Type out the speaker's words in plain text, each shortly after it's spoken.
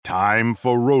Time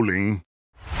for rolling.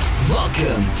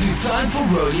 Welcome to Time for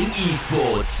Rolling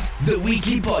Esports, the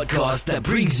weekly podcast that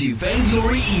brings you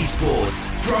Vainglory Esports.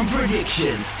 From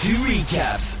predictions to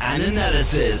recaps and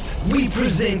analysis, we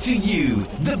present to you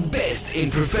the best in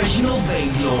professional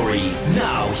Vainglory.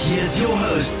 Now here's your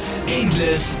hosts,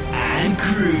 Inglis and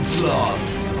Crude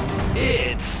Sloth.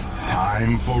 It's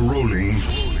Time for rolling.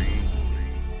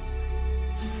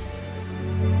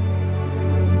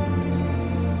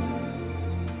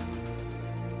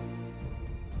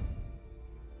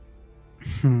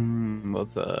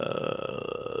 What's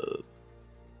up?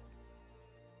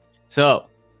 So,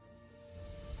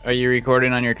 are you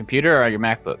recording on your computer or on your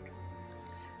MacBook?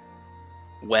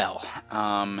 Well,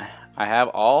 I have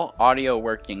all audio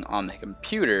working on the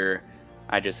computer.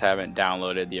 I just haven't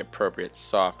downloaded the appropriate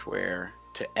software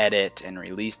to edit and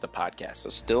release the podcast.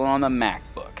 So still on the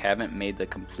MacBook. Haven't made the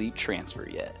complete transfer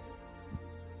yet.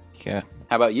 Okay.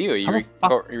 How about you? Are you,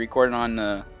 are you recording on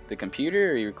the computer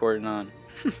or are you recording on...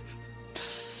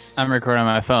 I'm recording on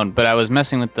my phone, but I was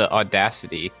messing with the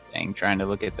Audacity thing, trying to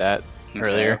look at that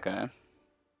earlier. Okay.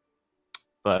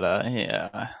 But yeah,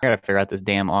 I gotta figure out this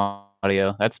damn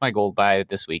audio. That's my goal by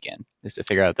this weekend, is to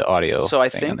figure out the audio. So I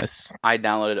thing on think this. I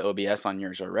downloaded OBS on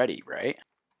yours already, right?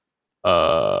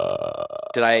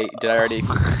 Did I already?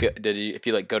 If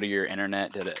you go to your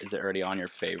internet, is it already on your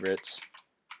favorites?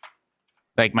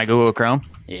 Like my Google Chrome?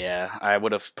 Yeah, I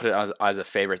would have put it as a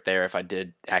favorite there if I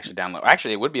did actually download.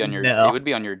 Actually, it would be on your No. it would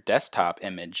be on your desktop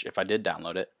image if I did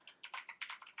download it.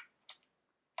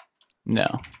 No.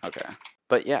 Okay,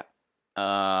 but yeah,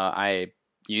 I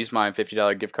used my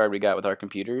 $50 gift card we got with our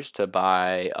computers to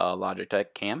buy a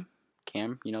Logitech cam,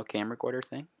 cam recorder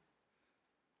thing.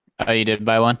 Oh, you did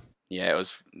buy one? Yeah, it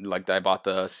was like I bought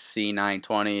the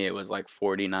C920. It was like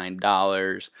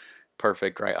 $49,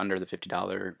 perfect, right under the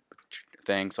 $50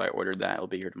 thing. So I ordered that. It'll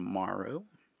be here tomorrow.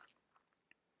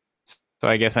 So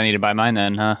I guess I need to buy mine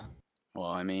then, huh? Well,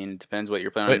 I mean, it depends what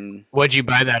you're planning. What'd you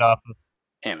buy that off of?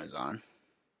 Amazon.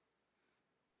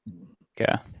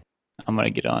 Okay. I'm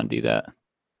gonna get on and do that.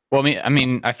 Well, I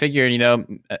mean, I figured,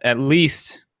 at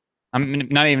least I'm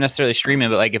not even necessarily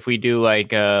streaming, but like if we do like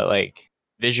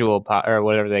visual or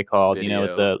whatever they call it,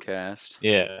 with the cast.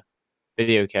 Yeah,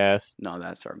 video cast. No,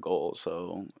 that's our goal.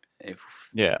 So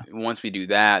Yeah. Once we do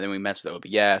that, then we mess with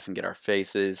OBS and get our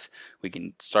faces. We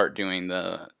can start doing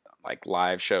the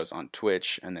live shows on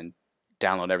Twitch, and then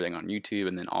download everything on YouTube,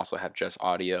 and then also have just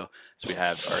audio. So we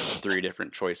have our 3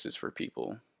 different choices for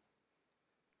people.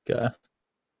 Okay.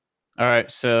 All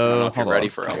right. So I don't know if you're ready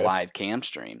for a live cam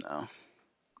stream though.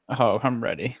 Oh, I'm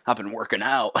ready. I've been working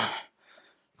out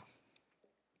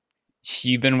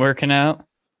You've been working out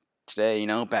today.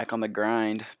 Back on the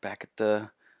grind, back at the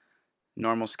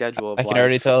normal schedule of I can life.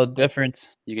 already tell the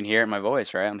difference. You can hear it in my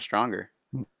voice, right? I'm stronger.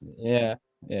 Yeah,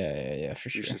 for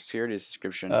sure. Your security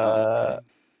subscription.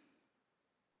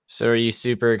 So are you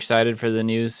super excited for the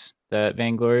news that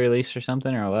Vainglory released or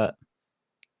something, or what?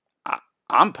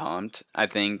 I'm pumped. I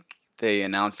think they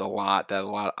announced a lot.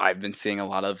 I've been seeing a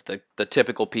lot of the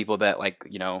typical people that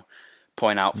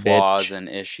point out flaws and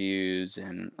issues,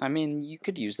 and I mean you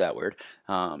could use that word.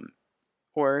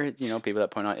 Or people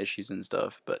that point out issues and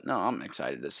stuff. But no, I'm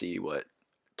excited to see what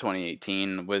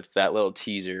 2018 with that little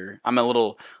teaser. I'm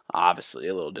obviously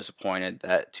a little disappointed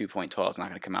that 2.12 is not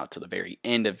going to come out till the very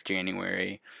end of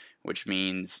January, which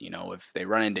means if they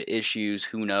run into issues,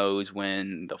 who knows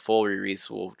when the full release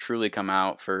will truly come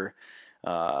out for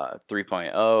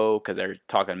 3.0, because they're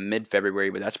talking mid-February,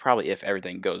 but that's probably if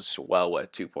everything goes well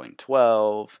with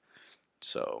 2.12.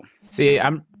 So see,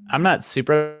 I'm not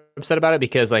super upset about it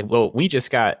because we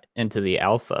just got into the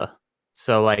alpha,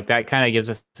 so that kind of gives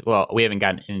us, we haven't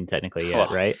gotten in technically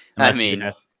yet, right?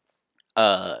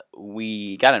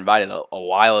 We got invited a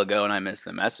while ago and I missed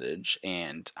the message,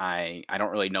 and I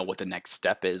don't really know what the next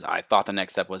step is. I thought the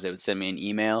next step was they would send me an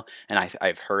email, and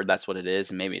I've heard that's what it is,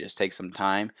 and maybe it just takes some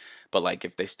time. But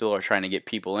if they still are trying to get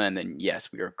people in, then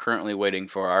yes, we are currently waiting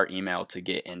for our email to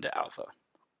get into alpha.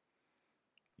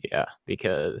 Yeah,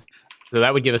 because so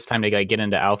that would give us time to get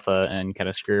into alpha and kind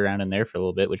of screw around in there for a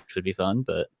little bit, which would be fun.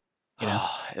 But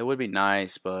it would be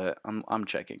nice. But I'm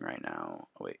checking right now.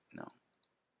 Wait, no.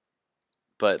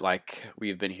 But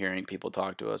we've been hearing people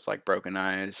talk to us, Broken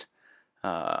Eyes,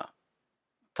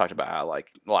 talked about how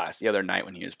the other night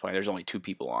when he was playing, there's only 2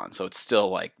 people on, so it's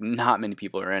still not many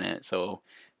people are in it. So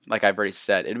I've already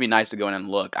said, it'd be nice to go in and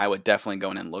look. I would definitely go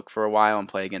in and look for a while and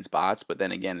play against bots. But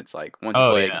then again, it's once you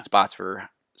play against bots for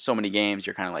so many games,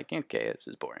 you're kind of okay, this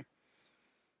is boring.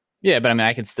 Yeah, but I mean,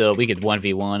 we could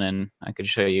 1v1 and I could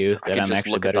show you that I'm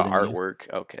actually better than you. I could just look at the artwork.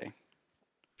 Okay.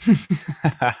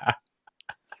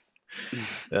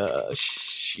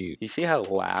 Shoot. You see how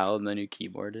loud the new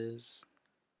keyboard is?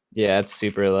 Yeah, it's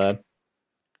super loud.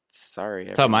 Sorry.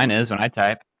 That's how mine is when I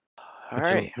type. All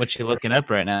right. What you looking up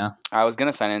right now? I was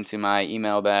gonna sign into my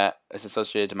email that is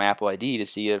associated to my Apple ID to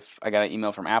see if I got an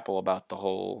email from Apple about the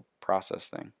whole process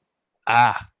thing.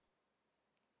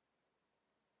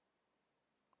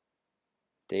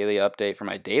 Daily update for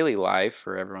my daily life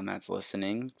for everyone that's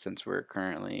listening, since we're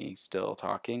currently still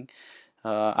talking.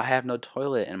 I have no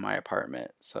toilet in my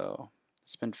apartment, so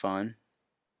it's been fun.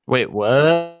 Wait,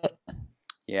 what?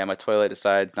 Yeah, my toilet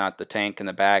decides not, the tank in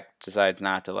the back decides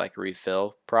not to like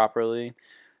refill properly.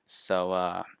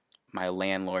 So my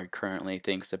landlord currently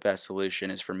thinks the best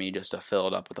solution is for me just to fill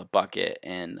it up with a bucket,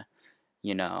 and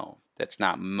that's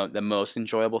not the most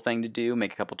enjoyable thing to do.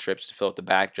 Make a couple trips to fill up the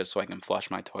back just so I can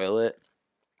flush my toilet.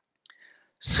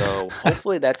 So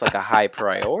hopefully that's like a high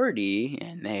priority,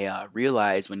 and they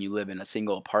realize when you live in a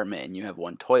single apartment and you have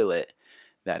one toilet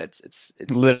that it's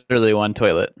literally one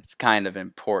toilet. It's kind of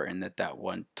important that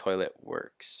one toilet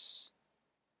works.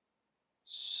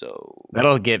 So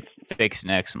that'll get fixed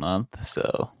next month.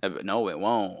 So but no, it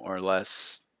won't, or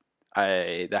unless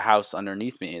the house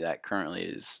underneath me that currently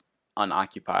is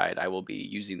unoccupied, I will be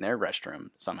using their restroom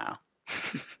somehow.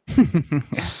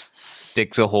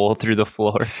 Digs a hole through the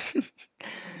floor.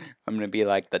 I'm gonna be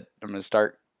like I'm gonna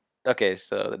start. Okay,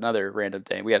 so another random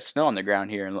thing. We have snow on the ground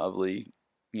here in lovely,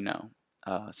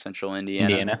 central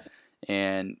Indiana.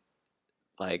 And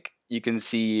like you can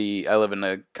see, I live in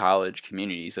a college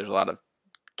community, so there's a lot of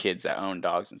kids that own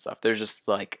dogs and stuff. There's just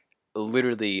like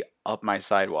literally up my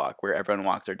sidewalk where everyone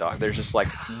walks their dog. There's just like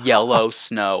yellow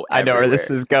snow everywhere. I know where this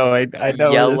is going.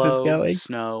 Yellow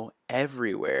snow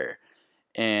everywhere.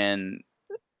 And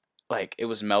like it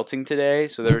was melting today,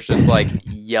 so there was just like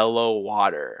yellow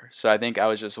water. So I think I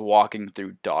was just walking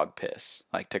through dog piss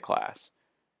like to class.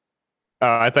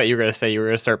 Oh, I thought you were gonna say you were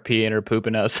gonna start peeing or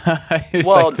pooping outside.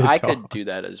 Well, I could do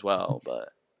that as well,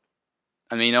 but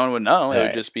I mean, no one would know. It would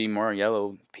right. just be more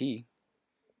yellow pee.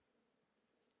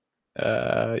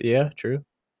 Yeah, true.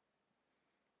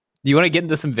 Do you want to get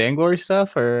into some Vainglory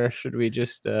stuff, or should we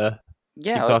just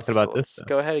keep talking about this stuff?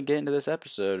 Go ahead and get into this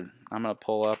episode. I'm gonna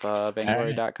pull up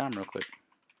Vainglory.com real quick.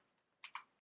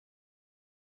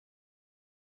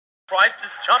 Tries to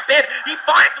jump in. He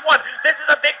finds one. This is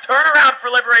a big turnaround for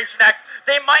Liberation X.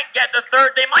 They might get the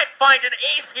third. They might find an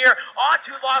ace here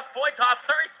onto Lost Boy Top.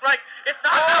 Surrey Strike is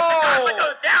not out. The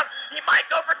goes down. He might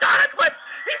go for Donna Twips.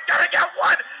 He's gonna get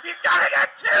one. He's gonna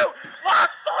get two.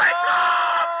 Lost Boy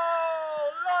Top.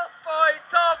 Lost Boy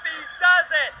Top. He does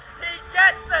it. He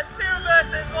gets the 2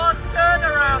 versus 1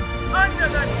 turnaround under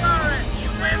the turret. He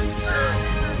lives through.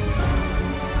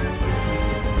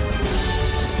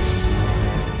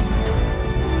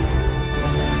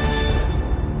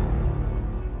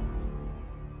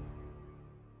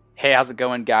 Hey, how's it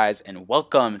going, guys? And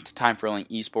welcome to Time for Rolling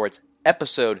Esports,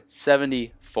 episode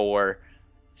 74.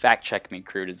 Fact check me,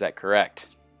 Crude. Is that correct?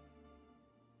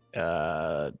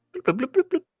 Bloop, bloop, bloop, bloop,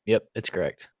 bloop. Yep, it's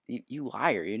correct. You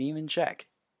liar. You didn't even check.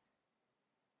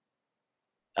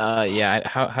 Yeah.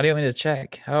 How do you want me to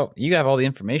check? How you have all the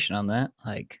information on that?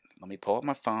 Like, let me pull up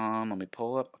my phone. Let me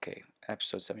pull up. Okay,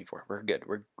 episode 74. We're good.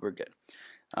 We're good.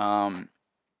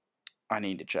 I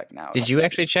need to check now. Did you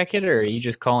actually check it, or are you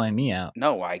just calling me out?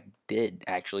 No, I did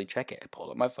actually check it. I pulled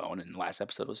up my phone, and last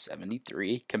episode was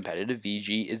 73. Competitive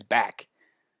VG is back.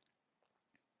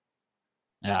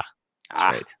 Yeah, that's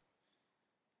right.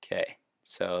 Okay,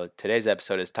 so today's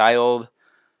episode is titled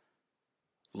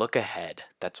 "Look Ahead."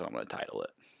 That's what I'm going to title it.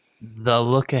 The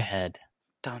Look Ahead.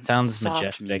 Sounds Soft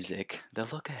majestic. Music. The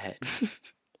Look Ahead.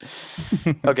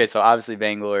 Okay, so obviously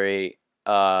Vainglory.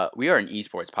 We are an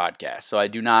esports podcast, so I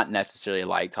do not necessarily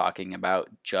like talking about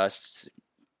just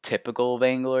typical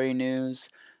Vainglory news.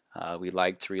 We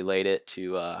like to relate it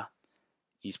to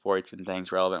esports and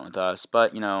things relevant with us,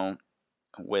 but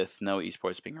with no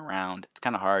esports being around, it's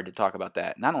kind of hard to talk about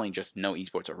that. Not only just no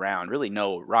esports around, really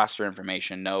no roster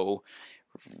information, no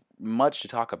much to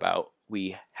talk about.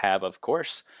 We have, of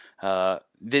course,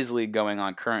 Viz League going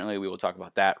on currently. We will talk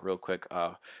about that real quick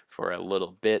for a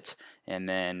little bit, and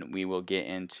then we will get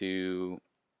into,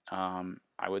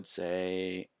 I would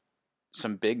say,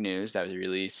 some big news that was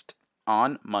released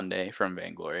on Monday from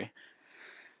Vainglory.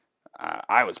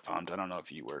 I was pumped. I don't know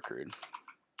if you were, Crude.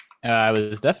 I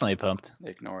was definitely pumped.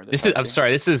 Ignore this. I'm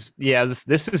sorry. This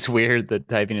is weird. The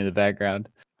typing in the background.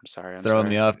 I'm sorry. It's throwing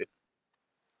me off.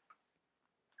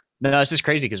 No, it's just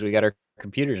crazy because we got our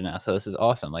computers now, so this is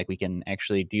awesome. Like, we can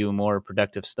actually do more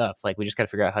productive stuff. Like, we just got to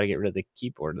figure out how to get rid of the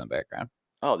keyboard in the background.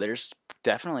 Oh, there's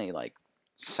definitely like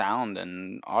sound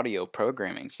and audio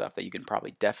programming stuff that you can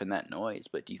probably deafen that noise.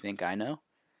 But do you think I know?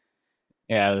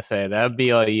 Yeah, I would say that would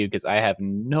be all you because I have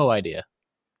no idea.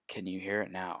 Can you hear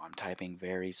it now? I'm typing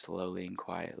very slowly and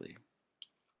quietly.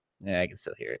 Yeah, I can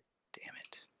still hear it. Damn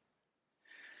it.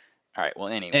 All right. Well,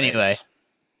 Anyway,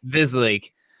 Viz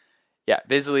League. Yeah,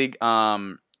 Viz League.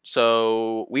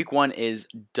 So week 1 is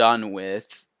done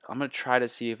with. I'm gonna try to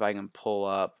see if I can pull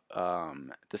up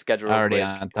the schedule. Real Already quick.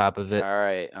 on top of it. All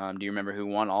right. Do you remember who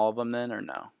won all of them then, or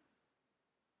no?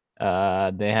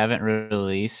 They haven't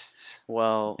released.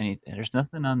 Well, there's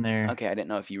nothing on there. Okay, I didn't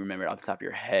know if you remember off the top of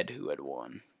your head who had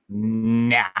won.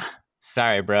 Nah.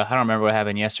 Sorry, bro. I don't remember what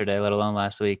happened yesterday, let alone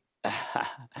last week.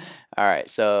 All right,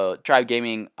 so Tribe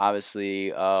Gaming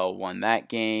obviously won that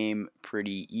game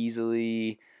pretty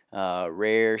easily.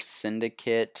 Rare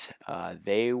Syndicate,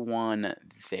 they won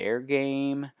their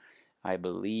game, I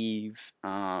believe.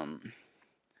 Let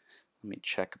me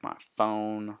check my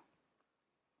phone.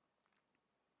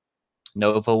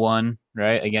 Nova won,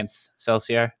 right, against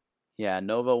Celsior? Yeah,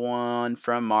 Nova won,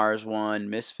 From Mars won,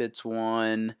 Misfits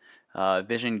won,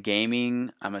 Vision Gaming,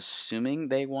 I'm assuming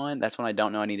they won. That's one I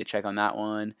don't know. I need to check on that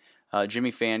one.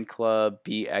 Jimmy Fan Club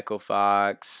beat Echo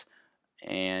Fox.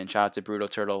 And shout out to Brutal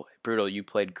Turtle. Brutal, you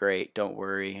played great. Don't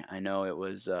worry. I know it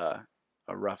was a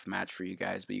rough match for you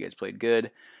guys, but you guys played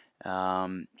good.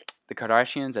 The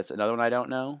Kardashians, that's another one I don't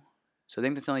know. So I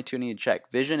think that's the only two I need to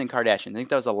check. Vision and Kardashians. I think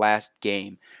that was the last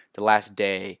game, the last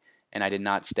day, and I did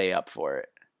not stay up for it.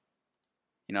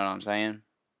 You know what I'm saying?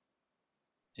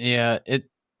 Yeah, it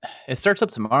starts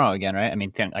up tomorrow again, right? I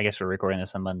mean, I guess we're recording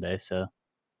this on Monday, so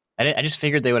I just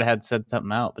figured they would have said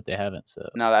something out, but they haven't. So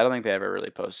no, I don't think they ever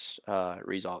really post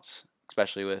results,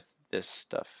 especially with this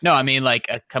stuff. No, I mean like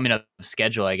a coming up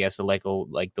schedule, I guess, like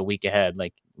the week ahead,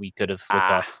 like we could have flipped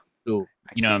off who,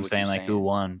 you know what I'm saying, like who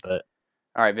won, but.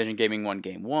 All right, Vision Gaming won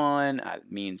game 1.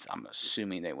 That means I'm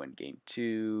assuming they win game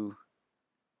 2.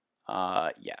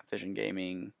 Yeah, Vision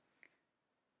Gaming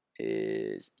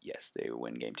is, yes, they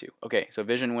win game 2. Okay, so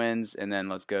Vision wins, and then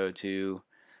let's go to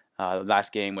the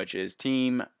last game, which is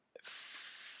Team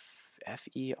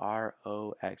FEROXX.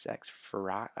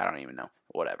 I don't even know.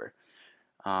 Whatever.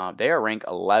 They are ranked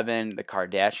 11. The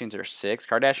Kardashians are 6.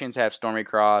 Kardashians have Stormy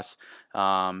Cross.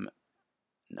 No,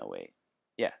 wait.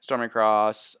 Yeah, Stormy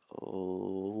Cross,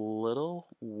 Little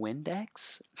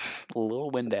Windex? Little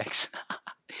Windex.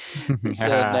 It's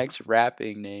the next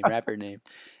rapper name.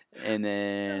 And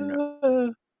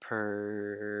then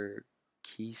Perkesis.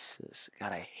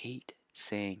 God, I hate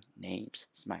saying names.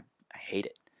 I hate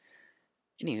it.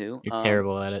 Anywho. You're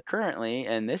terrible at it. Currently,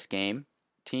 in this game,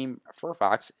 Team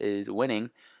FurFox is winning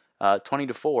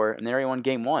 20-4, and they already won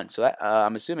game 1. So that,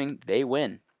 I'm assuming they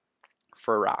win.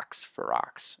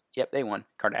 FurRox. Yep, they won.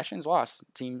 Kardashians lost.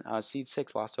 Team Seed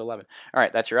 6 lost to 11. All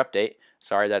right, that's your update.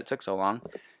 Sorry that it took so long.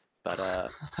 But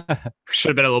should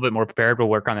have been a little bit more prepared. We'll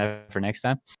work on that for next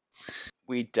time.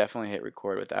 We definitely hit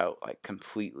record without like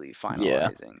completely finalizing. Yeah.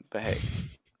 But hey,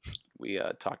 we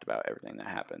talked about everything that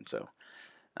happened. So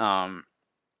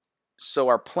so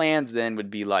our plans then would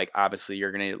be like, obviously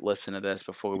you're going to listen to this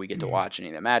before we get to watch any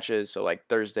of the matches. So like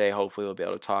Thursday, hopefully we'll be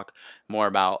able to talk more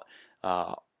about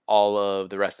all of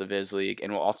the rest of Viz League,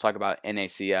 and we'll also talk about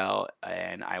NACL,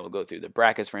 and I will go through the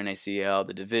brackets for NACL,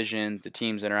 the divisions, the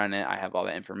teams that are on it. I have all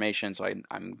that information, so I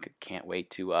can't wait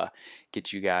to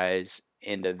get you guys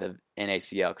into the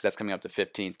NACL, because that's coming up to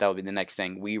 15th. That will be the next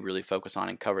thing we really focus on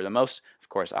and cover the most. Of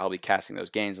course, I'll be casting those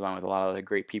games along with a lot of other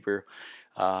great people.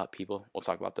 We'll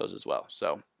talk about those as well.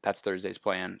 So that's Thursday's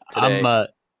plan. Today,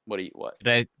 what?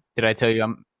 Did I tell you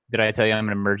I'm an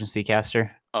emergency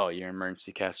caster? Oh, you're an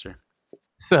emergency caster.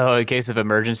 So in case of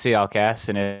emergency, I'll cast,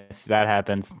 and if that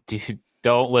happens, dude,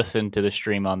 don't listen to the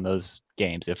stream on those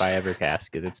games if I ever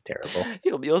cast, because it's terrible.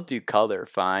 You'll do color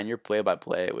fine. Your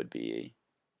play-by-play would be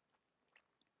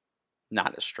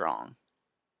not as strong.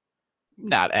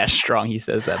 Not as strong, he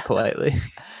says that politely.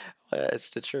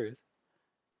 That's the truth.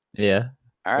 Yeah.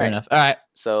 All right. Fair enough. All right.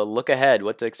 So look ahead.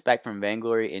 What to expect from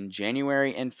Vainglory in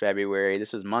January and February.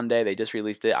 This was Monday. They just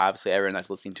released it. Obviously, everyone that's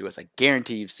listening to us, I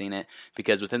guarantee you've seen it,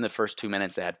 because within the first 2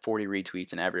 minutes, they had 40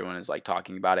 retweets, and everyone is like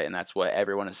talking about it, and that's what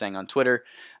everyone is saying on Twitter.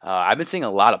 I've been seeing a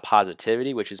lot of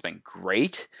positivity, which has been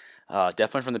great.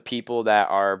 Definitely from the people that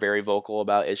are very vocal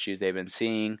about issues they've been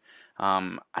seeing.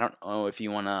 I don't know if you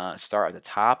want to start at the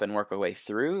top and work our way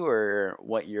through, or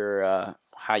what your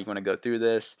how you want to go through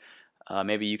this.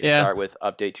 Maybe you can start with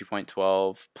update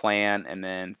 2.12 plan and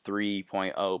then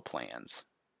 3.0 plans.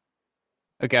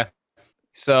 Okay.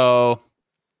 So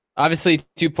obviously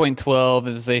 2.12,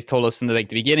 as they told us in the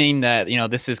beginning, that, you know,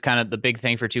 this is kind of the big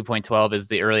thing for 2.12 is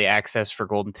the early access for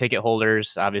golden ticket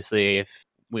holders. Obviously, if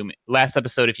last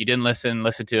episode, if you didn't listen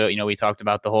to it. We talked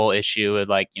about the whole issue of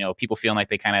like, people feeling like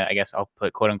they kind of, I guess I'll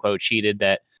put quote unquote cheated,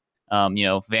 that,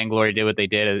 Vainglory did what they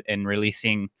did in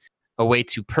releasing a way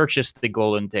to purchase the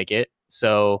golden ticket.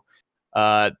 So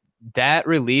that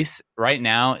release right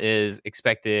now is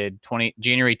expected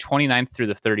January 29th through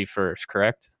the 31st,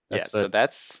 correct? So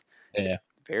that's yeah,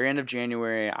 very end of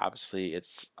January. Obviously,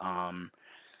 it's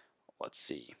let's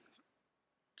see.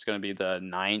 It's going to be the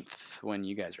 9th when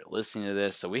you guys are listening to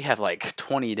this. So we have like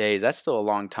 20 days. That's still a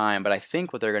long time. But I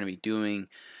think what they're going to be doing,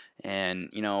 and,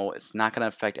 it's not going to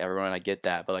affect everyone. I get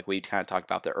that. But like we kind of talked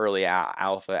about, the early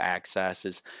alpha access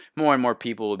is more and more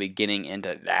people will be getting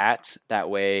into that. That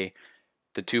way,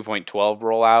 the 2.12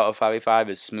 rollout of 5v5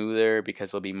 is smoother because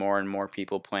there'll be more and more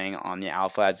people playing on the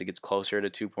alpha as it gets closer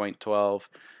to 2.12.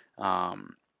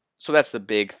 So that's the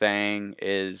big thing,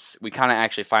 is we kind of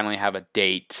actually finally have a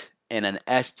date and an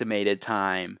estimated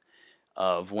time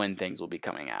of when things will be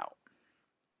coming out.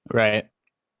 Right.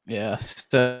 Yeah.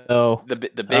 So the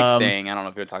big thing, I don't know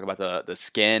if we're gonna talk about the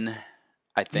skin.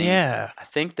 I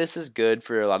think this is good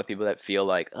for a lot of people that feel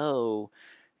like, a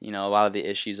lot of the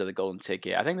issues of the golden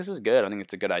ticket. I think this is good. I think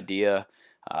it's a good idea.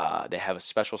 They have a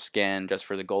special skin just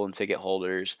for the golden ticket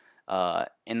holders.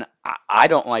 And I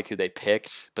don't like who they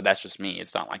picked, but that's just me.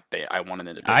 It's not like I wanted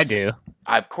them to pick. I do.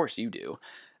 Of course you do.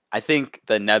 I think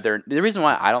the reason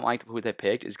why I don't like who they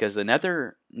picked is because the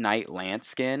Nether Knight Lance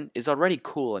skin is already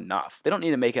cool enough. They don't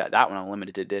need to make that one a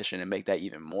limited edition and make that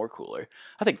even more cooler.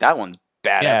 I think that one's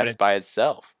badass by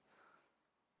itself.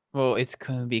 Well, it's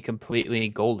going to be completely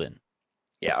golden.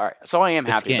 Yeah, all right. So I am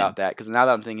happy about that, because now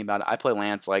that I'm thinking about it, I play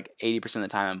Lance like 80% of the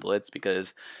time in Blitz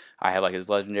because I have like his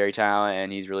legendary talent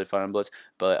and he's really fun in Blitz.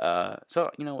 But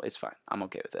so it's fine. I'm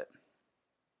okay with it.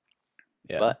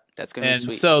 Yeah. But that's gonna be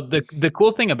sweet. So the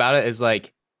cool thing about it is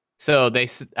like, so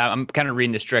I'm kind of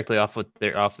reading this directly off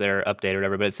their update or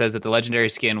whatever, but it says that the legendary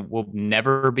skin will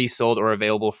never be sold or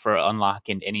available for unlock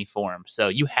in any form. So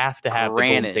you have to have the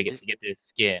golden ticket to get this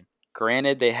skin.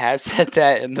 Granted, they have said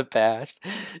that in the past,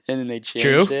 and then they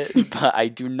changed it. But I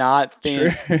do not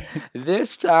think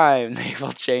this time they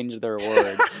will change their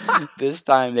word. This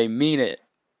time they mean it.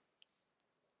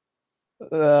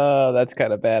 Oh, that's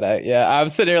kind of bad. I'm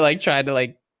sitting here like trying to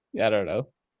like, I don't know,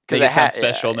 because it sounds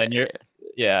special. And then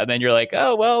and then you're like,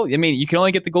 oh well, I mean, you can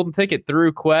only get the golden ticket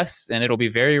through quests, and it'll be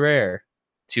very rare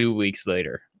 2 weeks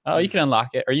later. Oh, you can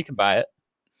unlock it or you can buy it.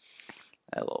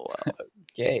 LOL.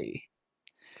 Okay.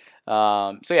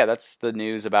 So yeah, that's the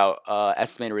news about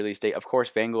estimated release date. Of course,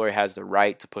 Vainglory has the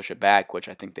right to push it back, which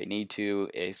I think they need to,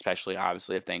 especially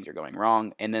obviously if things are going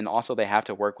wrong. And then also they have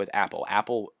to work with Apple.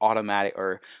 Apple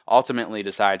ultimately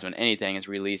decides when anything is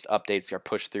released, updates are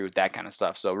pushed through, that kind of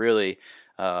stuff. So really,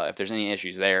 if there's any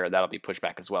issues there, that'll be pushed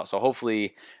back as well. So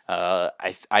hopefully,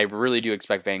 I really do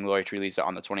expect Vainglory to release it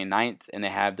on the 29th, and they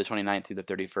have the 29th through the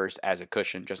 31st as a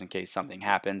cushion, just in case something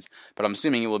happens. But I'm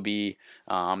assuming it will be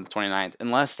the 29th,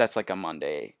 unless that's like a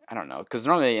Monday. I don't know, because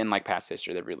normally in like past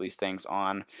history, they release things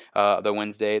on the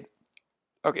Wednesday.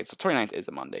 Okay, so 29th is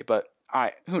a Monday, but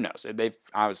who knows?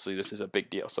 Obviously this is a big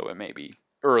deal, so it may be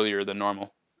earlier than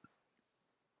normal.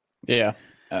 Yeah.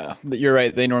 But you're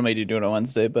right. They normally do it on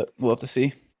Wednesday, but we'll have to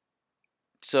see.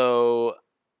 So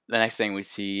the next thing we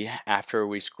see after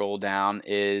we scroll down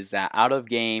is that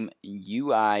out-of-game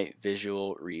UI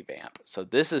visual revamp. So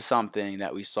this is something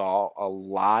that we saw a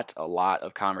lot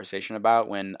of conversation about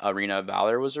when Arena of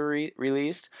Valor was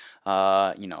released.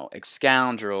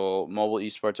 Xscoundrel, Mobile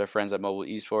Esports, our friends at Mobile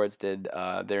Esports did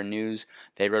their news.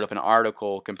 They wrote up an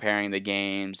article comparing the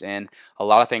games, and a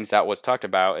lot of things that was talked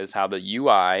about is how the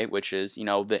UI, which is,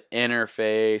 the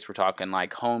interface, we're talking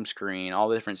like home screen, all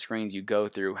the different screens you go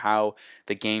through, how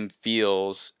the game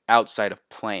feels outside of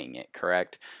playing it,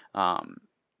 correct?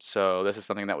 So this is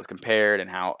something that was compared, and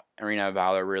how Arena of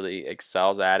Valor really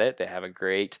excels at it. They have a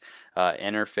great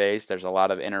interface. There's a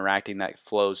lot of interacting that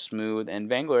flows smooth. And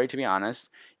Vainglory, to be honest,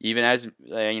 even as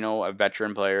a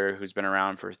veteran player who's been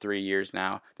around for 3 years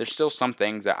now, there's still some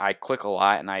things that I click a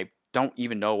lot and I don't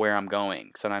even know where I'm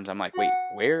going. Sometimes I'm like, wait,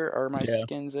 where are my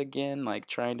skins again? Like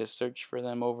trying to search for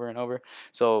them over and over.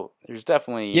 So there's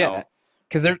definitely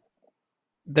because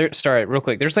sorry, real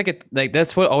quick. There's like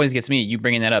that's what always gets me. You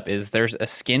bringing that up is there's a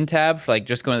skin tab, like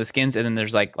just going to the skins, and then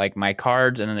there's like my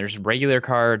cards, and then there's regular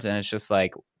cards, and it's just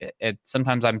like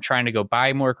sometimes I'm trying to go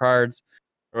buy more cards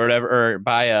or whatever, or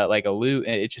buy a loot.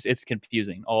 And it's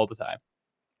confusing all the time.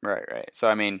 Right. So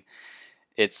I mean,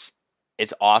 it's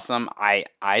awesome. I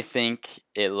think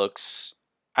it looks.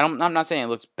 I'm not saying it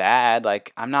looks bad.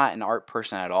 Like, I'm not an art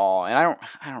person at all, and I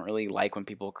don't really like when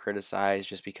people criticize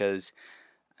just because.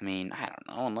 I mean, I don't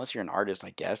know, unless you're an artist,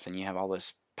 I guess, and you have all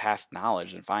this past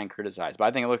knowledge and fine criticized. But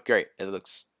I think it looked great. It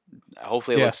looks.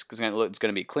 Hopefully, it's going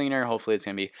to be cleaner. Hopefully, it's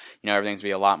going to be everything's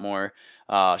going to be a lot more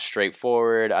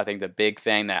straightforward. I think the big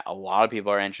thing that a lot of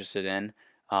people are interested in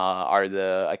are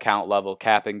the account level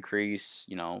cap increase.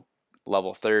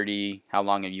 Level 30. How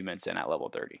long have you been sitting at level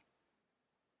 30?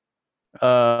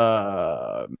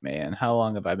 Man, how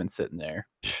long have I been sitting there?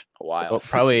 A while. Well,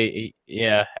 probably,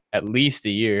 at least a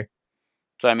year.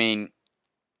 So I mean,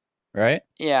 right?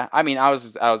 Yeah, I mean, I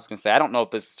was gonna say I don't know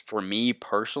if this for me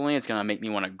personally it's gonna make me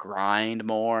want to grind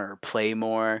more or play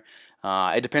more.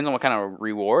 It depends on what kind of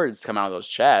rewards come out of those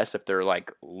chests. If they're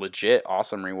like legit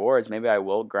awesome rewards, maybe I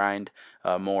will grind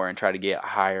more and try to get a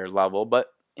higher level. But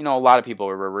a lot of people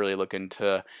were really looking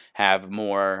to have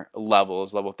more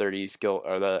levels, level 30 skill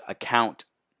or the account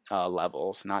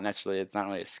levels. Not necessarily, it's not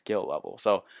really a skill level.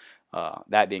 So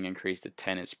that being increased to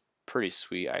 10 is pretty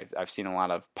sweet. I've seen a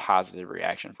lot of positive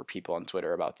reaction for people on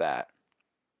Twitter about that.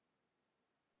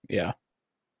 Yeah.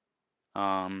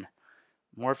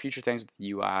 More future things with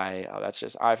UI. That's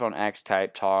just iPhone X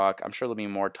type talk. I'm sure there'll be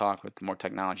more talk with more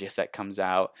technology as that comes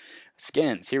out.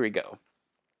 Skins. Here we go.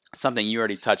 Something you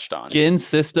already touched on. Skin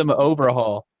system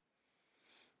overhaul.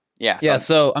 Yeah. Yeah.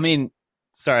 So I mean,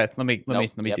 sorry. Let me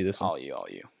do this one. All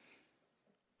you.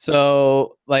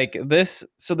 So like this.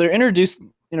 So they're introduced.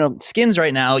 Skins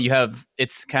right now. You have.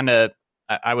 It's kind of.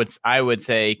 I would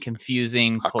say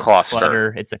confusing. A cluster.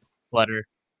 Clutter. It's a clutter.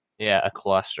 Yeah, a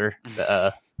cluster.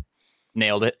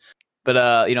 Nailed it. But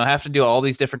have to do all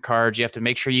these different cards. You have to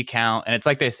make sure you count, and it's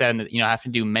like they said. Have to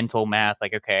do mental math.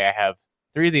 Like, okay, I have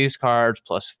 3 of these cards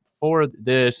plus 4 of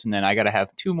this, and then I got to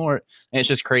have 2 more. And it's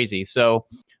just crazy. So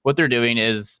what they're doing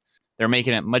is they're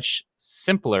making it much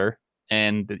simpler,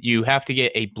 and you have to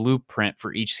get a blueprint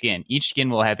for each skin. Each skin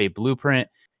will have a blueprint,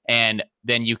 and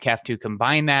then you have to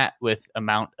combine that with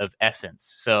amount of essence.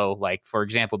 So, like for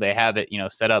example, they have it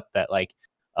set up that like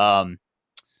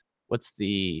what's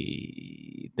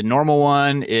the normal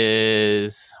one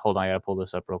is, hold on, I gotta pull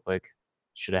this up real quick.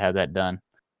 Should have had that done.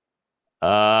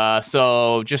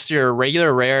 So just your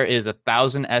regular rare is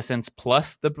 1,000 essence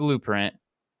plus the blueprint.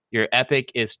 Your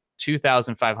epic is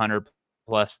 2,500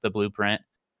 plus the blueprint,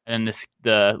 and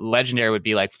the legendary would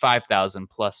be like 5,000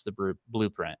 plus the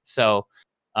blueprint. So,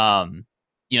 and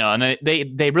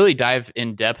they really dive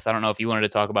in depth. I don't know if you wanted to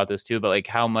talk about this too, but like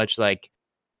how much like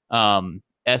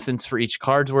essence for each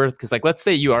card's worth. Because like let's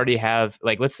say you already have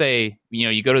let's say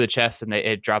you go to the chest and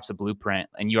it drops a blueprint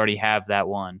and you already have that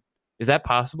one. Is that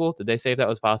possible? Did they say if that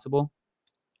was possible?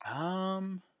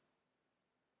 To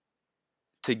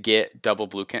get double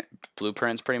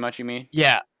blueprints, pretty much, you mean?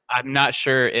 Yeah, I'm not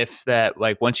sure if that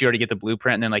once you already get the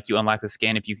blueprint and then you unlock the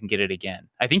skin, if you can get it again.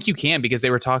 I think you can, because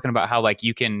they were talking about how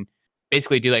you can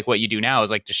basically do what you do now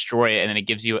is destroy it, and then it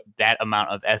gives you that amount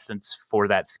of essence for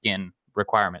that skin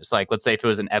requirement. So let's say if it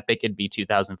was an epic, it'd be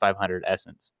 2,500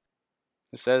 essence.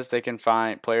 It says players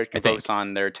can focus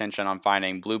on their attention on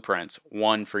finding blueprints,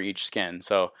 1 for each skin.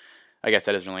 So I guess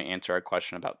that doesn't really answer our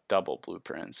question about double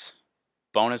blueprints.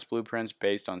 Bonus blueprints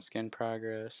based on skin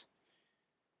progress.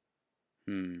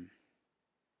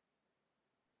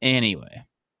 Anyway.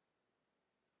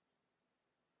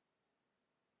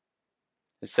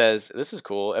 It says, this is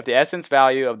cool. If the essence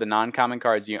value of the non-common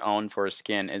cards you own for a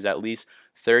skin is at least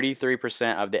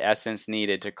 33% of the essence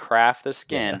needed to craft the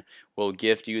skin, will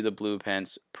gift you the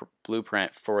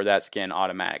blueprint for that skin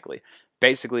automatically.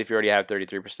 Basically, if you already have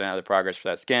 33% of the progress for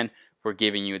that skin, we're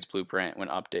giving you its blueprint when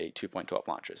update 2.12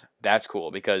 launches. That's cool,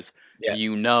 because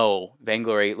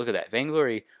Vainglory, look at that.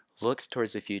 Vainglory looks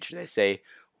towards the future. They say,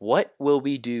 what will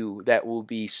we do that will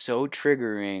be so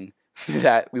triggering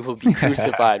that we will be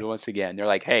crucified once again? They're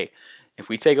like, hey, if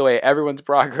we take away everyone's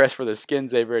progress for the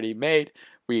skins they've already made,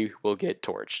 we will get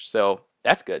torched. So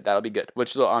that's good. That'll be good.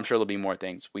 Which I'm sure there'll be more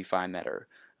things we find that are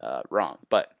wrong.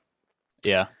 But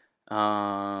yeah.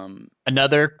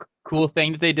 Another cool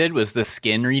thing that they did was the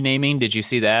skin renaming. Did you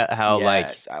see that? How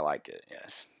yes, I liked it.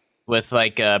 Yes. With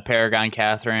Paragon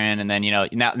Catherine, and then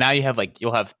now you have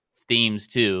you'll have themes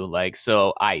too.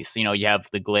 So ice. You have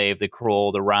the glaive, the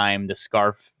Kroll, the rhyme, the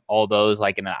scarf. All those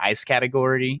in an ice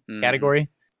category.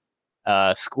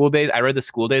 School days. I read the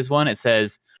school days one. It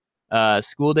says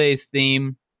school days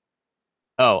theme.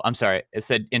 Oh, I'm sorry. It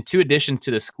said in 2 additions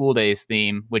to the school days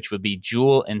theme, which would be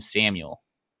Jewel and Samuel.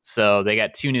 So they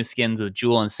got 2 new skins with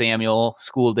Jewel and Samuel.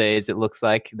 School days. It looks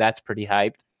like that's pretty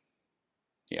hyped.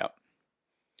 Yep.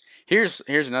 Here's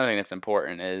another thing that's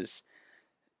important is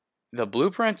the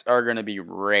blueprints are going to be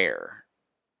rare.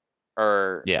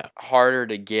 Or harder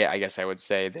to get, I guess I would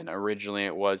say, than originally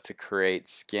it was to create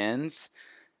skins.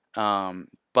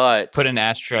 But put an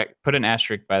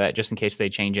asterisk by that just in case they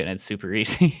change it and it's super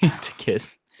easy to get.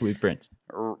 Blueprints.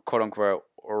 quote unquote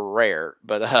rare,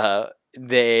 but I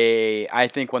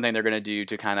think one thing they're going to do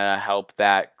to kind of help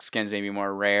that skins maybe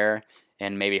more rare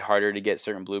and maybe harder to get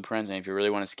certain blueprints. And if you really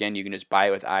want a skin, you can just buy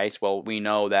it with ice. Well, we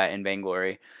know that in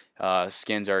Vainglory,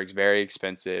 skins are very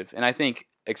expensive. And I think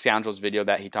Exandril's video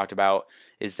that he talked about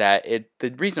is that the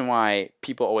reason why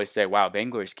people always say, wow,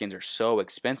 Vainglory skins are so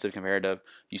expensive compared to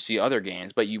you see other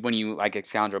games. But when you, like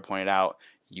Exandril pointed out,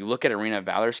 you look at Arena of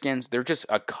Valor skins, they're just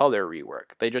a color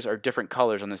rework. They just are different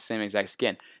colors on the same exact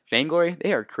skin. Vainglory,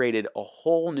 they are created a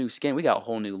whole new skin. We got a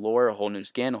whole new lore, a whole new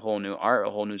skin, a whole new art, a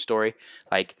whole new story.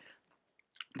 Like,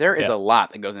 there is a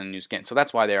lot that goes in a new skin. So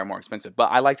that's why they are more expensive.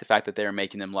 But I like the fact that they are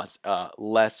making them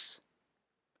less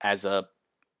as a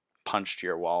punch to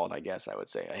your wallet, I guess I would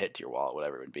say. A hit to your wallet,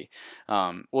 whatever it would be.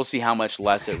 We'll see how much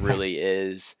less it really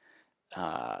is.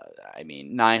 I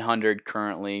mean, 900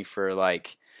 currently for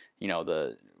like,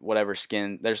 the whatever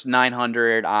skin. There's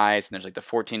 900 ice, and there's like the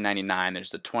 14.99. There's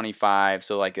the 25.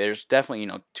 So like, there's definitely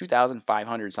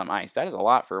 2,500 some ice. That is a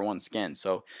lot for one skin.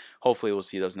 So hopefully we'll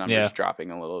see those numbers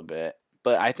dropping a little bit.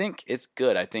 But I think it's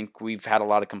good. I think we've had a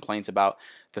lot of complaints about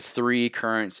the 3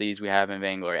 currencies we have in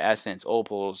Vainglory: Essence,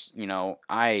 Opals,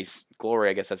 Ice, Glory.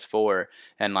 I guess that's 4,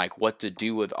 and like what to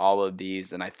do with all of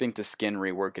these. And I think the skin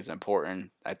rework is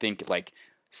important. I think like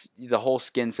the whole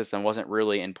skin system wasn't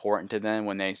really important to them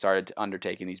when they started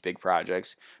undertaking these big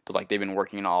projects, but like they've been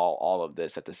working on all of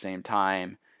this at the same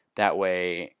time. That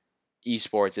way,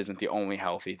 esports isn't the only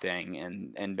healthy thing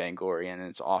in Vainglory, and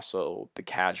it's also the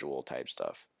casual type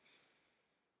stuff.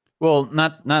 Well,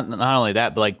 not only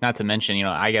that, but like not to mention,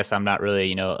 I guess I'm not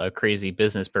really, a crazy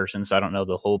business person, so I don't know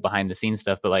the whole behind the scenes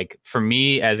stuff. But like for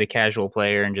me as a casual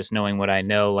player and just knowing what I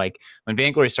know, like when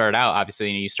Vainglory started out,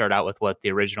 obviously you start out with the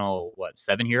original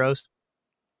 7 heroes.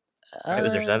 Right?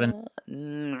 Was there 7?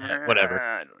 Whatever.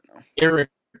 I don't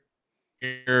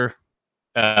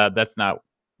know. That's not.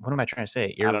 What am I trying to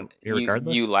say?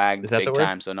 Irregardless. You lagged Is that big the word?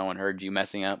 time, so no one heard you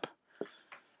messing up.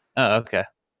 Oh, okay.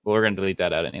 Well, we're gonna delete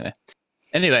that out anyway.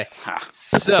 Anyway,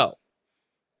 so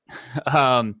what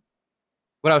I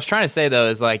was trying to say though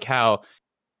is like how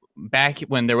back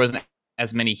when there wasn't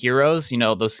as many heroes,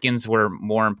 those skins were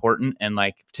more important, and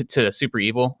like to Super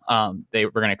Evil, they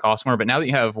were going to cost more. But now that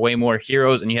you have way more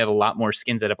heroes and you have a lot more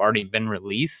skins that have already been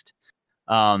released,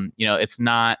 it's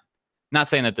not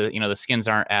saying that the skins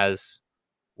aren't as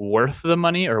worth the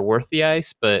money or worth the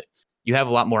ice, but you have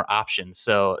a lot more options.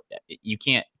 So you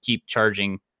can't keep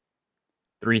charging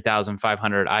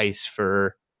 3,500 ice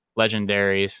for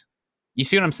legendaries. You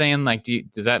see what I'm saying? Like,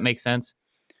 does that make sense?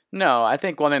 No, I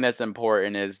think one thing that's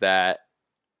important is that,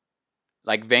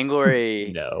 like,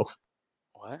 Vainglory. No.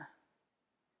 What?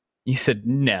 You said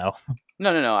no.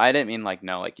 No. I didn't mean like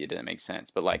no, like it didn't make sense.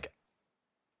 But like,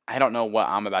 I don't know what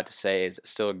I'm about to say is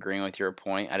still agreeing with your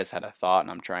point. I just had a thought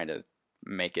and I'm trying to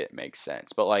make it make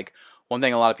sense. But like, one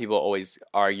thing a lot of people always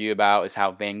argue about is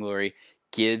how Vainglory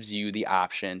gives you the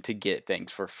option to get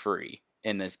things for free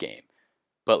in this game.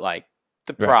 But like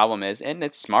the problem is, and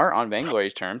it's smart on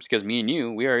Vainglory's terms, because me and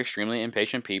you, we are extremely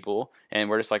impatient people, and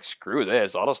we're just like, screw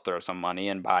this, I'll just throw some money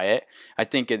and buy it. I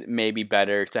think it may be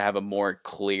better to have a more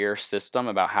clear system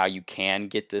about how you can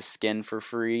get this skin for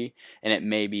free, and it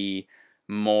may be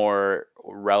more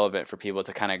relevant for people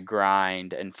to kind of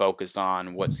grind and focus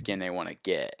on what skin they want to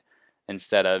get,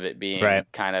 instead of it being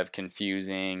kind of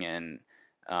confusing. And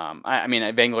I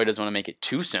mean, Vainglory doesn't want to make it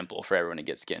too simple for everyone to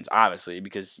get skins, obviously,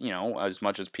 because, as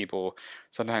much as people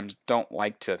sometimes don't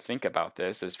like to think about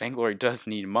this, is Vainglory does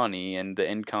need money, and the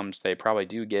incomes, they probably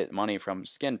do get money from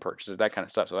skin purchases, that kind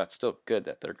of stuff. So that's still good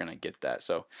that they're going to get that.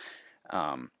 So,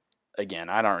 again,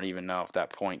 I don't even know if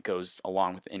that point goes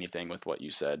along with anything with what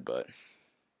you said, but.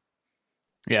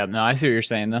 Yeah, no, I see what you're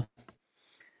saying, though.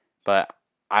 But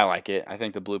I like it. I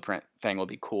think the blueprint thing will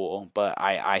be cool, but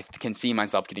I can see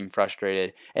myself getting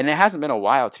frustrated. And it hasn't been a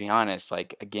while, to be honest.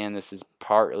 Like, again, this is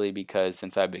partly because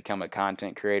since I've become a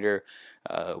content creator,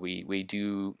 we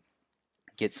do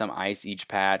get some ice each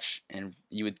patch, and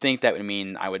you would think that would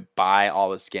mean I would buy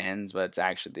all the skins, but it's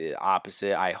actually the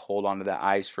opposite. I hold on to that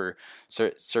ice for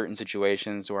certain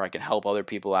situations where I can help other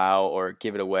people out or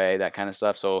give it away, that kind of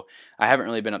stuff. So I haven't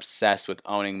really been obsessed with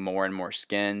owning more and more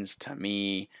skins. To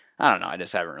me, I don't know, I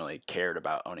just haven't really cared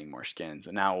about owning more skins.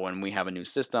 And now when we have a new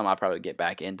system, I'll probably get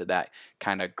back into that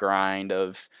kind of grind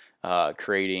of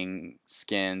creating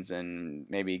skins and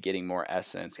maybe getting more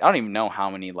essence. I don't even know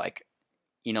how many, like,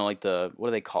 like what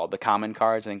are they called? The common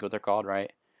cards, I think what they're called,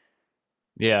 right?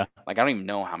 Yeah. Like, I don't even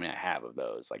know how many I have of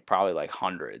those. Like, probably like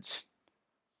hundreds.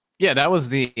 Yeah, that's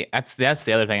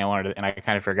the other thing I wanted to, and I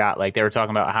kind of forgot. Like they were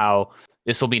talking about how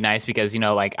this will be nice because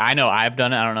like I know I've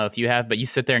done it. I don't know if you have, but you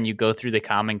sit there and you go through the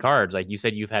common cards. Like you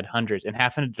said, you've had hundreds, and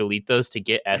having to delete those to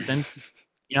get essence.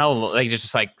 Like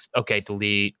just like okay,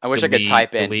 delete. I wish I could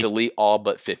type in delete. delete all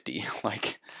but 50.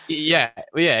 Like, Yeah,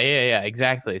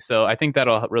 exactly. So I think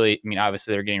that'll really. I mean,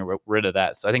 obviously they're getting rid of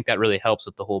that, so I think that really helps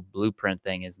with the whole blueprint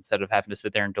thing. Is instead of having to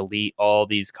sit there and delete all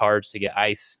these cards to get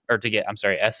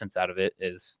essence out of it,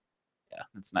 yeah,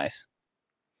 that's nice.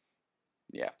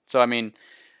 Yeah. So I mean,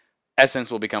 essence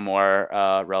will become more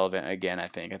relevant again. I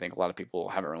think a lot of people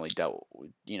haven't really dealt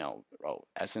with,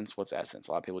 essence. What's essence?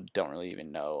 A lot of people don't really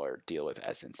even know or deal with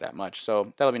essence that much.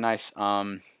 So that'll be nice.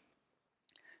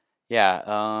 Yeah.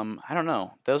 I don't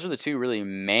know. Those are the two really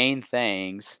main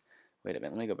things. Wait a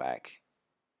minute. Let me go back.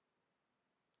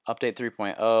 Update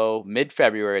 3.0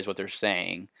 mid-February is what they're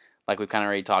saying. Like we kind of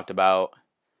already talked about.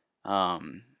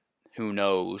 Who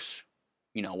knows?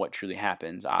 What truly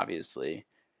happens. Obviously,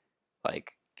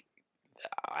 like.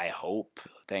 I hope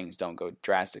things don't go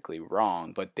drastically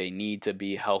wrong, but they need to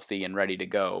be healthy and ready to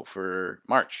go for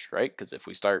March, right? Because if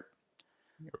we start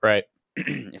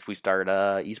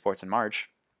esports in March,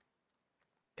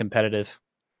 competitive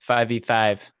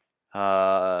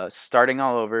 5v5, starting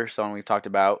all over. Someone we've talked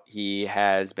about, he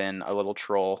has been a little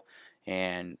troll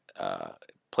and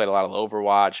played a lot of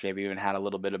Overwatch. Maybe even had a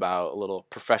little bit about a little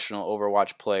professional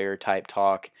Overwatch player type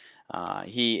talk.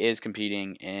 He is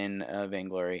competing in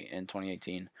Vainglory in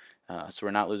 2018, so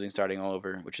we're not losing starting all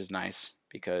over, which is nice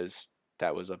because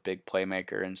that was a big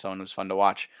playmaker and someone who's fun to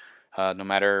watch, no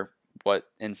matter what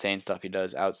insane stuff he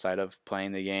does outside of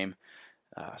playing the game.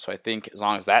 So I think as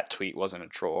long as that tweet wasn't a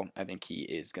troll, I think he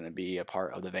is going to be a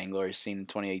part of the Vainglory scene in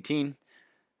 2018.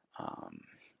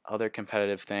 Other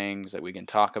competitive things that we can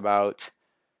talk about.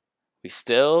 We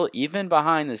still, even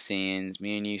behind the scenes,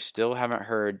 me and you still haven't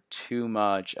heard too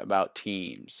much about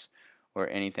teams or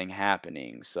anything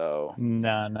happening. So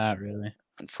no, not really.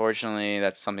 Unfortunately,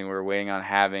 that's something we're waiting on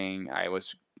having. I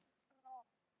was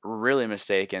really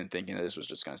mistaken thinking that this was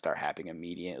just going to start happening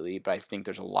immediately, but I think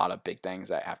there's a lot of big things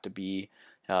that have to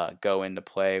go into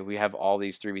play. We have all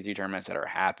these 3v3 tournaments that are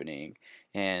happening,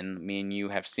 and me and you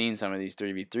have seen some of these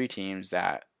 3v3 teams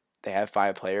that they have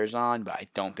 5 players on, but I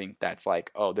don't think that's like,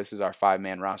 oh, this is our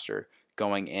 5-man roster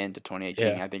going into 2018.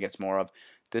 Yeah. I think it's more of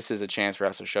this is a chance for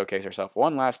us to showcase ourselves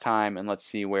one last time, and let's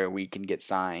see where we can get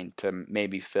signed to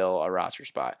maybe fill a roster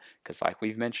spot. Because like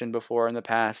we've mentioned before in the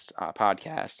past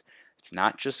podcast, it's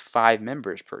not just 5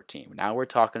 members per team. Now we're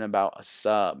talking about a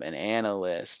sub, an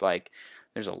analyst. Like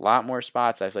there's a lot more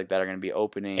spots I feel like that are going to be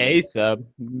opening. A sub,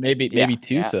 maybe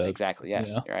 2 subs. Exactly.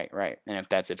 Yes. Right. And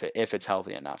if it's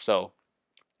healthy enough. So.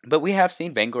 But we have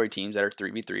seen Vainglory teams that are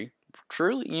 3v3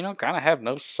 truly, kind of have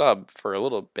no sub for a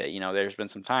little bit. There's been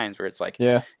some times where it's like,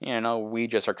 we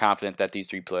just are confident that these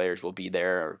 3 players will be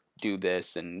there or do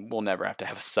this, and we'll never have to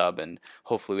have a sub, and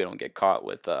hopefully we don't get caught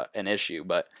with an issue.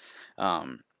 But I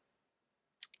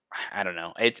don't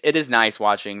know. It is nice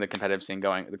watching the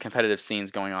competitive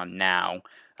scenes going on now.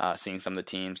 Seeing some of the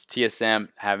teams. TSM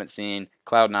haven't seen.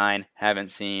 Cloud9 haven't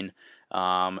seen.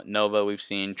 Nova we've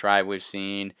seen, Tribe we've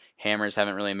seen, Hammers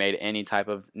haven't really made any type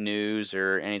of news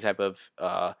or any type of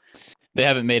they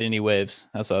haven't made any waves.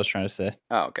 That's what I was trying to say.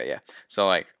 Oh, okay, yeah. So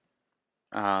like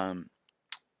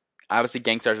obviously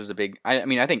Gangstars was a big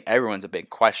I think everyone's a big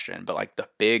question, but like the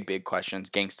big questions,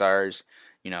 Gangstars,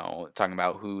 talking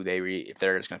about who if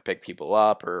they're just going to pick people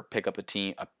up or pick up a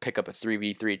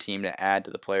 3v3 team to add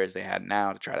to the players they had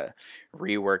now to try to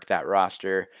rework that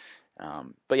roster.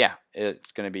 But yeah,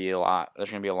 it's going to be a lot.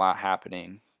 There's going to be a lot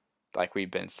happening, like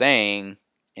we've been saying,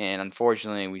 and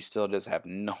unfortunately, we still just have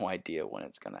no idea when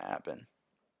it's going to happen.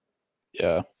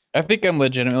 Yeah, I think I'm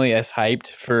legitimately as hyped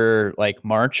for like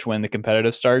March when the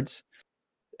competitive starts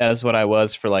as what I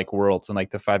was for like Worlds and like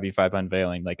the 5v5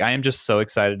 unveiling. Like I am just so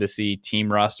excited to see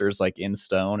team rosters like in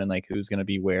stone and like who's going to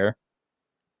be where.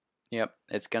 Yep,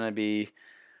 it's going to be.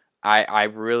 I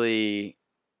really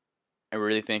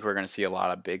think we're going to see a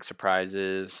lot of big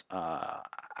surprises.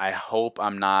 I hope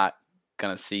I'm not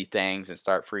going to see things and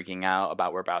start freaking out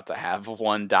about we're about to have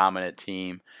one dominant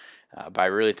team. But I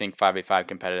really think 5v5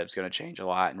 competitive is going to change a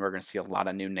lot, and we're going to see a lot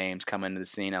of new names come into the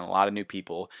scene and a lot of new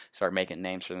people start making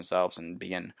names for themselves and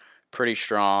being pretty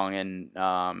strong. And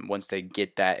once they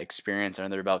get that experience under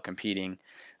their belt competing,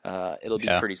 it'll be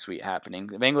pretty sweet happening.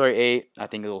 The Vainglory 8, I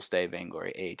think it'll stay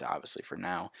Vainglory 8, obviously, for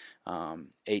now.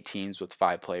 8 teams with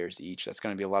 5 players each. That's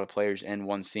going to be a lot of players in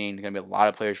one scene. Going to be a lot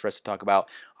of players for us to talk about.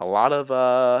 A lot of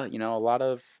our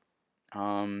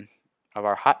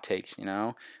hot takes,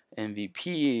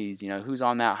 MVPs, who's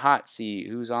on that hot seat,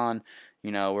 who's on,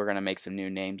 we're gonna make some new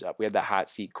names up. We have that hot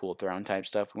seat, cool throne type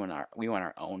stuff. We want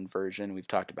our own version. We've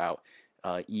talked about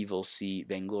evil seat,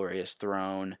 vainglorious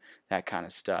throne, that kind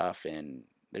of stuff, and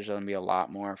there's gonna be a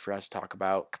lot more for us to talk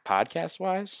about podcast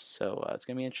wise. So it's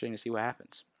gonna be interesting to see what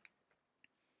happens.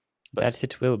 But That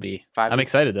it will be. 5v, I'm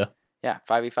excited though. Yeah,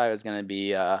 5v5 is gonna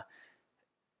be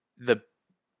the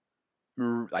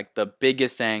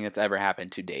biggest thing that's ever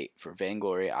happened to date for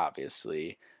Vainglory,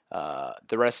 obviously.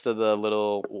 The rest of the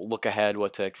little look ahead,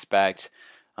 what to expect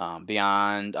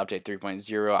beyond update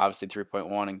 3.0, obviously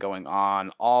 3.1 and going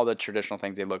on, all the traditional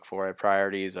things they look for,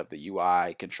 priorities of the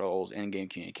UI, controls, in-game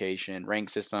communication, rank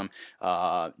system,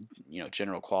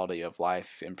 general quality of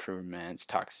life improvements,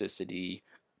 toxicity,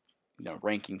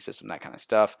 ranking system, that kind of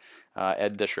stuff.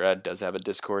 Ed the Shred does have a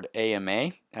Discord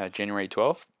AMA, January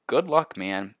 12th. Good luck,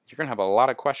 man. You're going to have a lot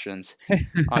of questions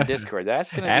on Discord.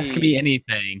 That's going to Ask me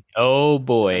anything. Oh,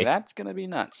 boy. That's going to be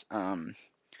nuts. But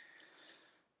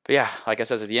yeah, like I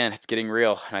said at the end, it's getting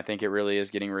real, and I think it really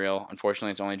is getting real.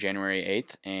 Unfortunately, it's only January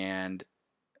 8th, and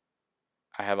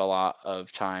I have a lot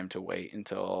of time to wait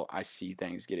until I see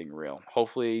things getting real.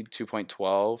 Hopefully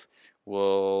 2.12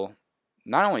 will,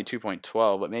 not only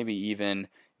 2.12, but maybe even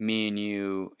me and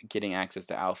you getting access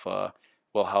to alpha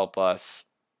will help us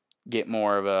get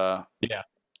more of a,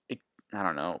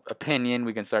 opinion.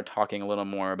 We can start talking a little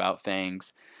more about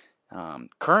things.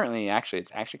 Currently,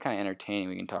 it's actually kind of entertaining.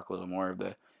 We can talk a little more of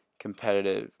the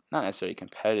competitive, not necessarily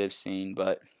competitive scene,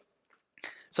 but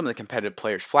some of the competitive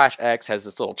players. Flash X has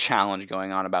this little challenge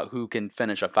going on about who can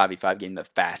finish a 5v5 game the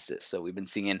fastest. So we've been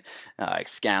seeing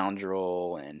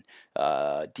Scoundrel and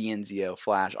DNZO,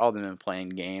 Flash, all of them have been playing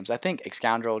games. I think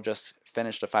Scoundrel just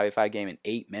finished a 5v5 game in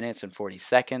 8 minutes and 40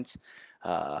 seconds.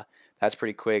 That's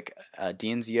pretty quick.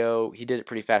 DNZO, he did it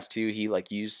pretty fast too. He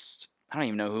used, I don't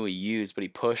even know who he used, but he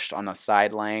pushed on the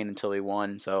side lane until he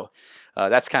won. So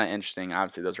that's kind of interesting.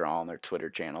 Obviously, those are all on their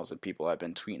Twitter channels, and people have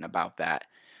been tweeting about that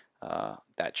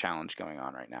challenge going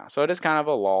on right now. So it is kind of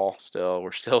a lull still.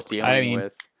 We're still dealing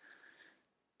with.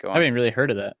 Go on. I haven't really heard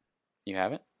of that. You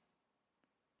haven't?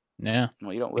 Yeah.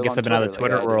 Well, you don't I live guess on I've been out of the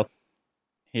Twitter Twitter like I world.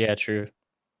 do. Yeah, true.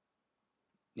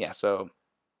 Yeah, so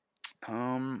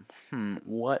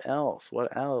what else?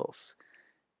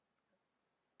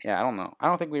 Yeah, I don't know. I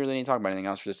don't think we really need to talk about anything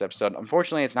else for this episode.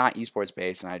 Unfortunately, it's not esports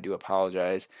based, and I do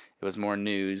apologize. It was more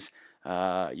news.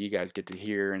 You guys get to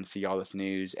hear and see all this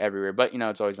news everywhere. But,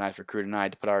 it's always nice for Crew and I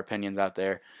to put our opinions out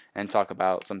there and talk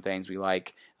about some things we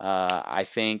like. I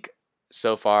think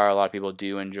so far a lot of people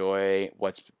do enjoy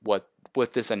what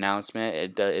with this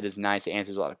announcement. It is nice. It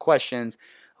answers a lot of questions.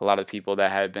 A lot of people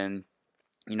that have been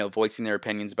voicing their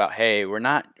opinions about, hey, we're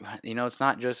not, it's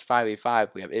not just 5v5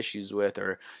 we have issues with,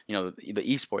 or, the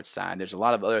esports side. There's a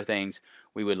lot of other things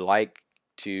we would like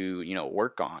to,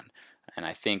 work on. And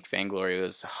I think Vainglory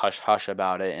was hush-hush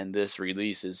about it, and this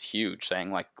release is huge,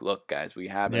 saying, look, guys, we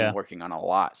have been working on a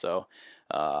lot. So,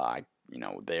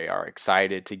 they are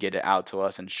excited to get it out to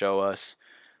us and show us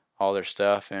all their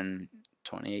stuff, and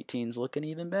 2018 is looking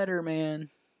even better, man.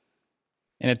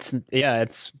 And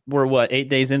we're 8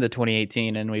 days into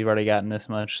 2018 and we've already gotten this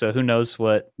much. So who knows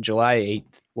what July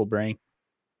 8th will bring.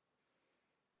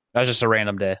 That was just a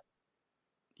random day.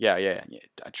 Yeah.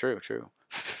 True.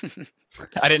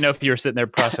 I didn't know if you were sitting there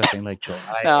processing July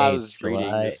 8th. No, I was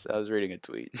reading a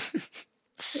tweet.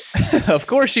 Of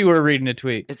course you were reading a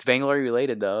tweet. It's Vainglory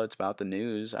related though. It's about the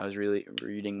news. I was really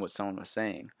reading what someone was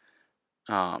saying.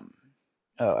 Oh,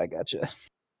 I gotcha.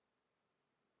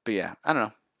 But yeah, I don't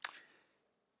know.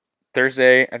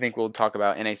 Thursday, I think we'll talk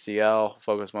about NACL,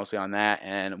 focus mostly on that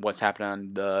and what's happened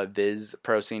on the Viz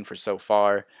Pro scene for so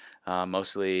far.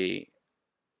 Mostly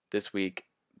this week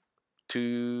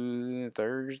to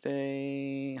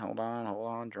Thursday. Hold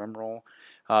on, drum roll.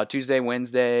 Tuesday,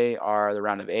 Wednesday are the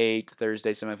round of 8.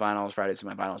 Thursday, semifinals. Friday,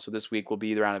 semifinals. So this week will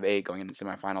be the round of 8 going into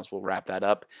semifinals. We'll wrap that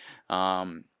up.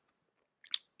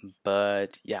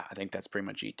 But yeah, I think that's pretty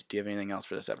much it. Do you have anything else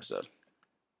for this episode?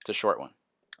 It's a short one.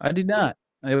 I did not.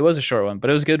 It was a short one, but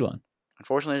it was a good one.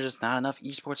 Unfortunately, there's just not enough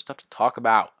esports stuff to talk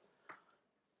about.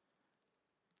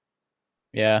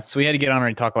 Yeah, so we had to get on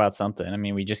and talk about something. I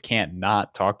mean, we just can't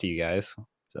not talk to you guys.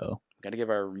 So got to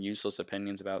give our useless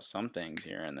opinions about some things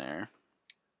here and there.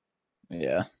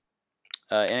 Yeah.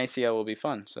 NACL will be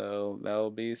fun, so that'll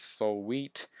be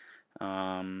sweet.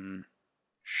 Sweet.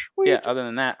 Yeah, other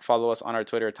than that, follow us on our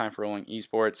Twitter, Time for Rolling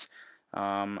Esports.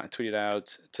 I tweeted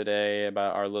out today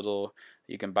about our little,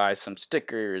 you can buy some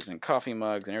stickers and coffee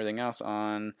mugs and everything else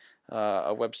on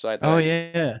a website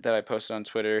that I posted on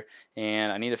Twitter, and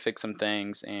I need to fix some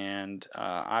things. And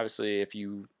obviously, if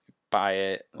you buy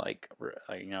it, the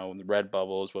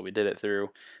Redbubble is what we did it through.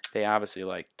 They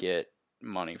obviously get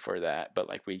money for that, but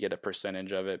like we get a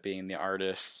percentage of it being the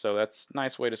artist. So that's a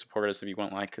nice way to support us. If you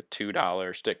want like a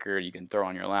 $2 sticker you can throw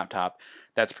on your laptop,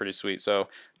 that's pretty sweet. So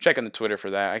check on the Twitter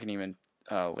for that. I can even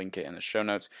link it in the show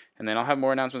notes. And then I'll have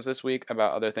more announcements this week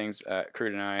about other things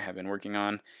Crude and I have been working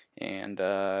on. And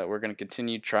we're going to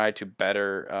continue to try to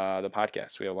better the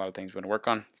podcast. We have a lot of things we're going to work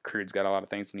on. Crude's got a lot of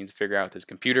things he needs to figure out with his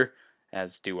computer,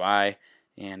 as do I.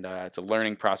 And it's a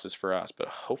learning process for us. But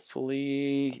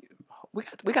hopefully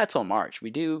we got till March.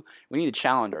 We need to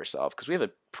challenge ourselves because we have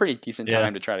a pretty decent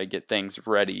time to try to get things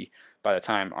ready by the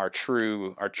time our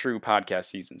true podcast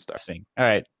season starts. All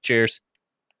right. Cheers.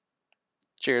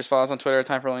 Cheers. Follow us on Twitter,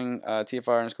 Time for Rolling,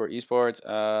 TFR_esports.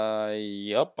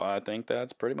 Yup, I think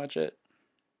that's pretty much it.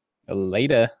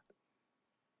 Later.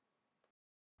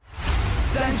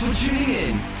 Thanks for tuning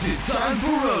in to Time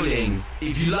for Rolling.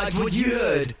 If you liked what you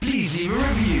heard, please leave a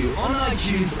review on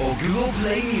iTunes or Google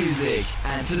Play Music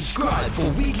and subscribe for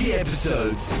weekly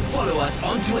episodes. Follow us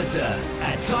on Twitter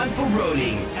at Time for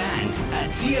Rolling and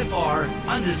at TFR_esports.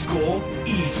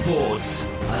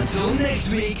 Until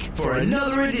next week for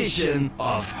another edition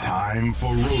of Time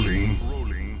for Rolling